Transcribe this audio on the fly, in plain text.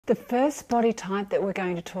The first body type that we're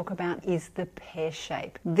going to talk about is the pear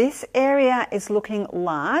shape. This area is looking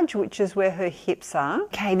large, which is where her hips are.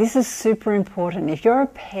 Okay, this is super important. If you're a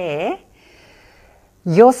pear,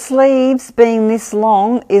 your sleeves being this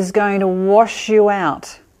long is going to wash you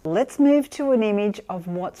out. Let's move to an image of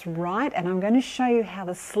what's right, and I'm going to show you how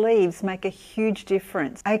the sleeves make a huge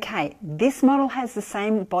difference. Okay, this model has the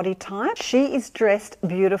same body type. She is dressed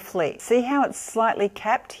beautifully. See how it's slightly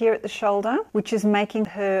capped here at the shoulder, which is making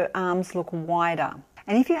her arms look wider.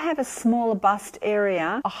 And if you have a smaller bust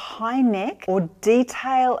area, a high neck or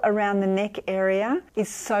detail around the neck area is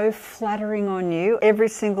so flattering on you every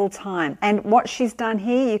single time. And what she's done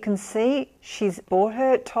here, you can see she's brought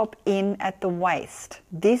her top in at the waist.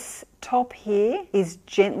 This top here is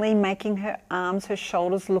gently making her arms, her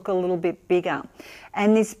shoulders look a little bit bigger.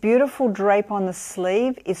 And this beautiful drape on the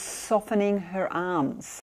sleeve is softening her arms.